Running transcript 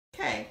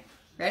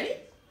Ready?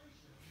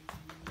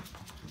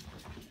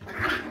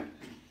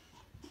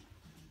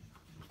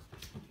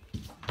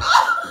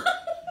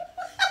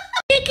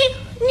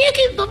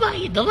 Ники,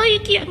 давай,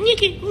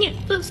 Ники, нет,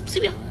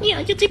 себя,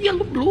 нет, я тебя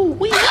люблю.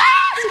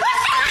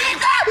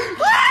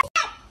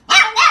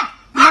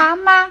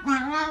 Мама.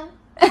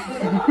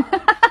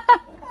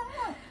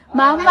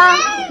 Мама.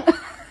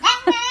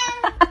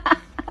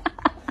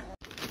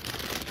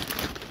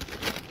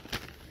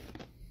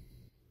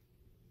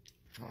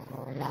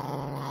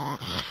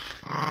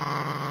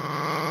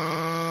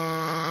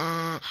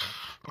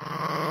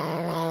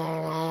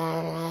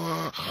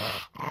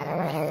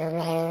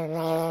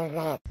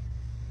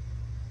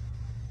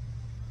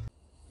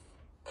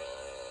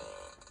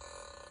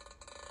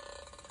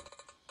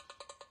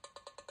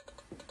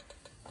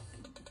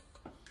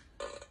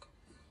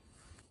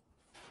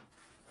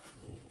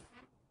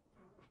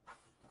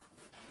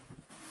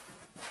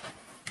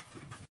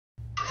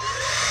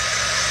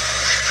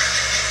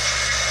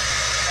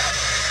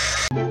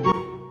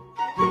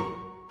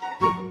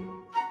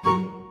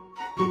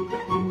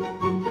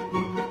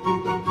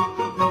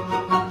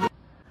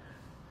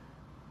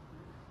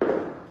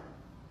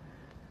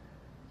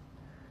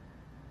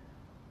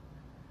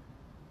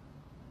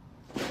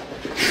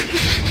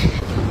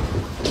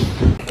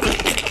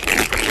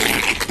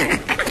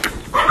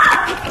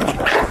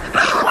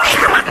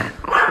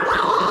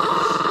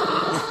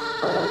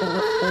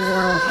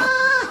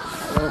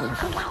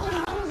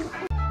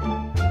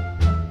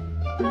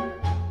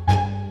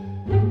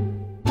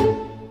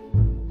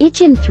 Each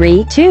in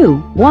 3, 2,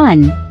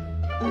 1.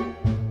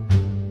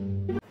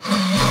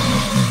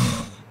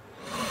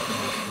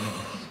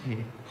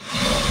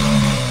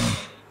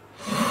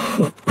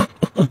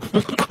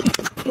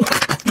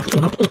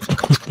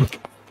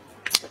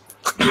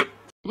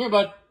 Come here,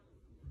 bud.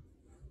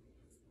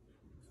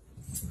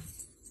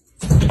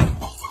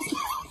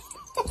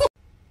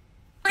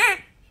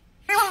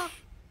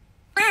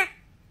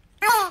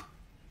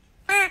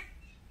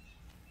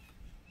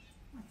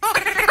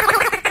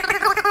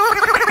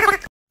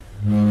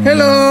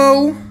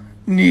 Hello,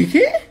 Nikki?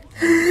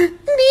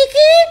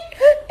 Nikki,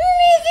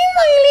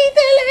 my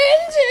little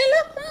angel,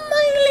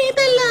 my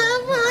little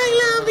love, I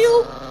love you.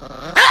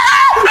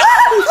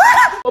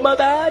 Oh my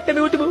God,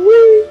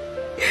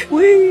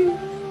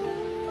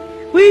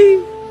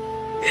 wee.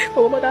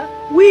 Oh my God,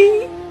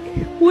 wee.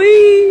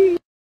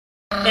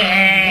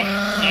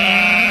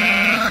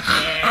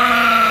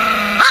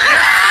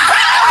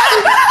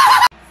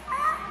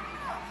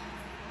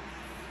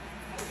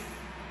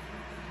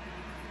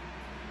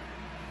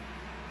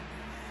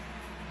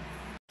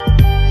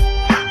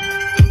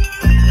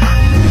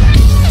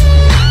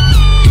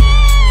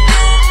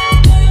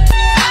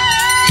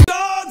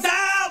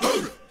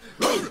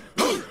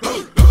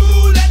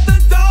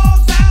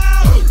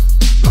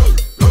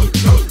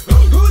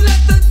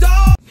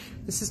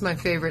 This is my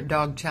favorite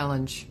dog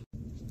challenge.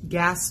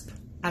 Gasp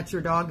at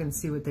your dog and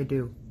see what they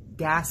do.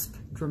 Gasp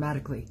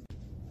dramatically.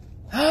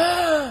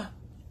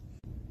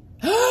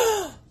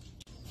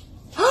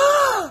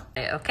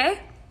 Okay?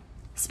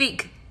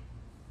 Speak.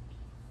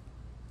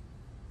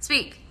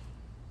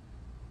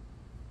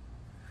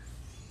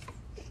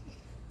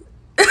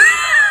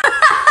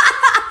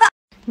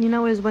 You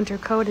know his winter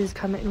coat is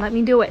coming. Let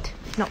me do it.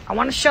 No, I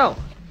want to show.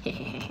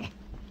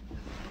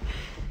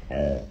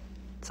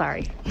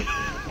 Sorry.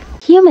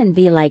 Human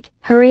be like,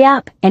 hurry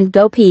up and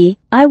go pee.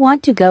 I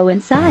want to go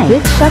inside.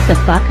 Bitch, shut the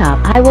fuck up.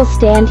 I will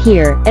stand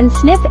here and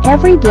sniff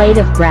every blade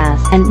of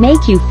grass and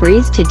make you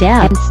freeze to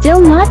death and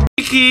still not.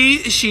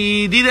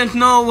 She didn't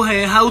know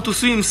how to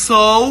swim,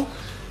 so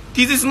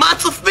this is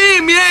much of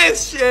swim,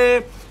 yes.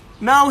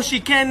 Now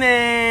she can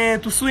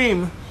to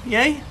swim,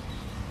 yay?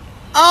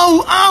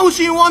 Ow,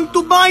 she want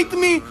to bite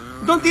me.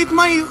 Don't eat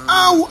my,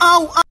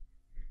 ow.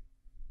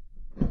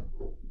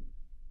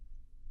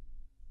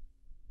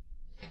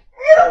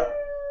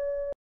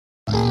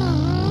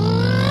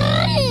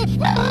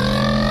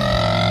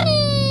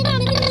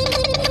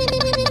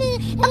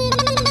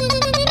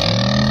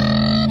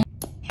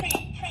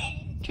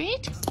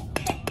 Treat?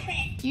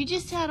 You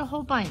just had a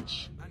whole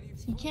bunch.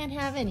 So you can't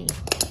have any.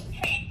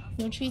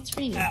 No treats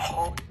for you.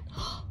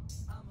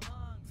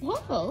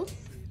 Waffles?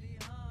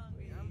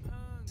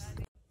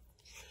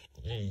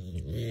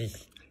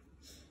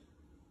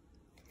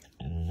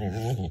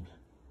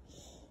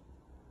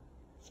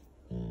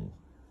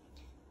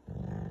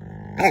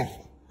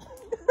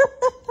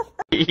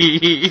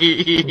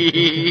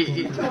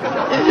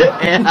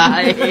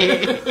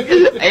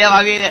 Ayan,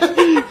 makita.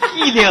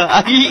 Kilo.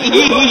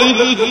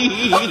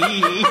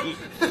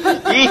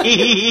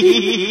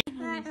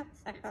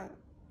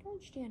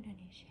 Don't stand on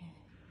his head.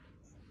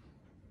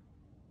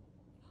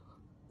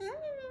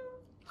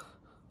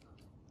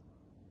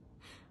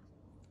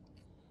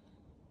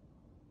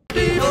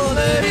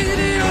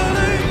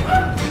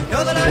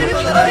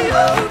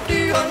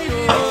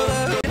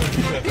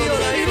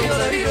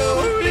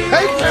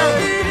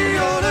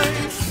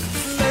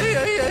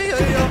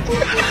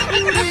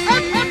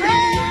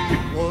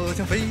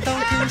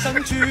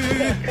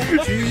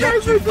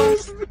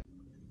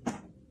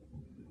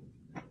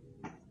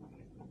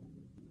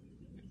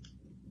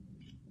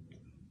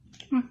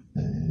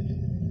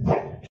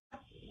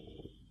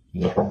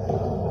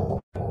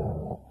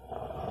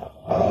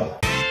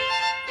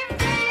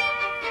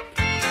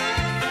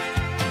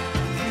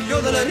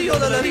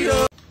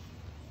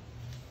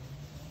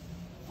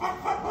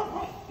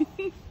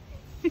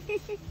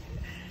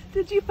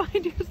 Did you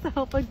find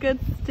yourself a good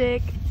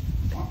stick?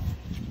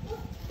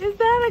 Is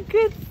that a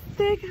good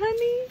stick,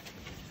 honey?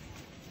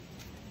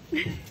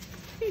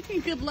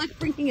 Good luck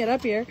bringing it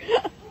up here.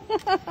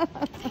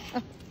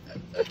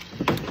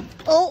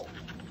 Oh!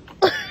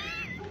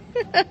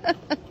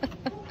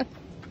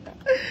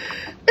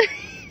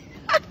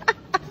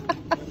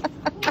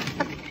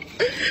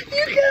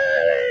 You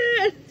got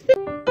it!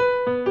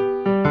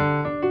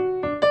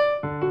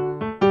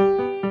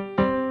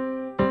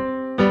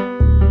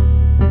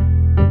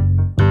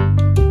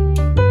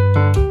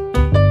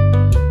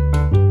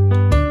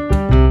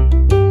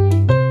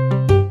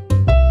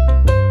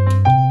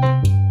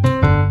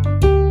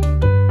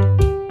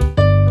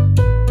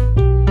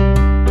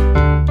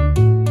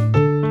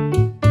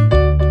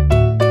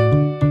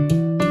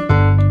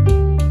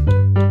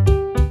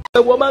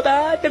 One more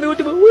time, tell me what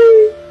to do.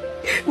 Wee,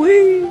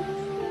 wee,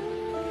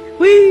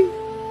 wee.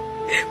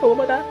 One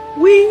more time.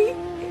 Wee,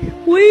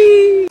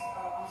 wee.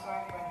 I'm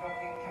sorry for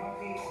interrupting. Can we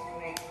please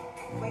make a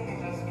quick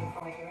adjustment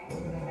for my hearing so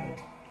that I...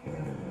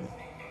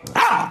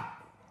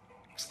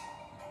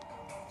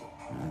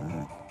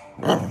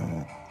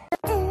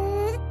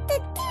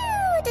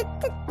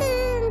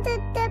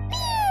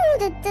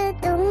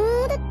 Do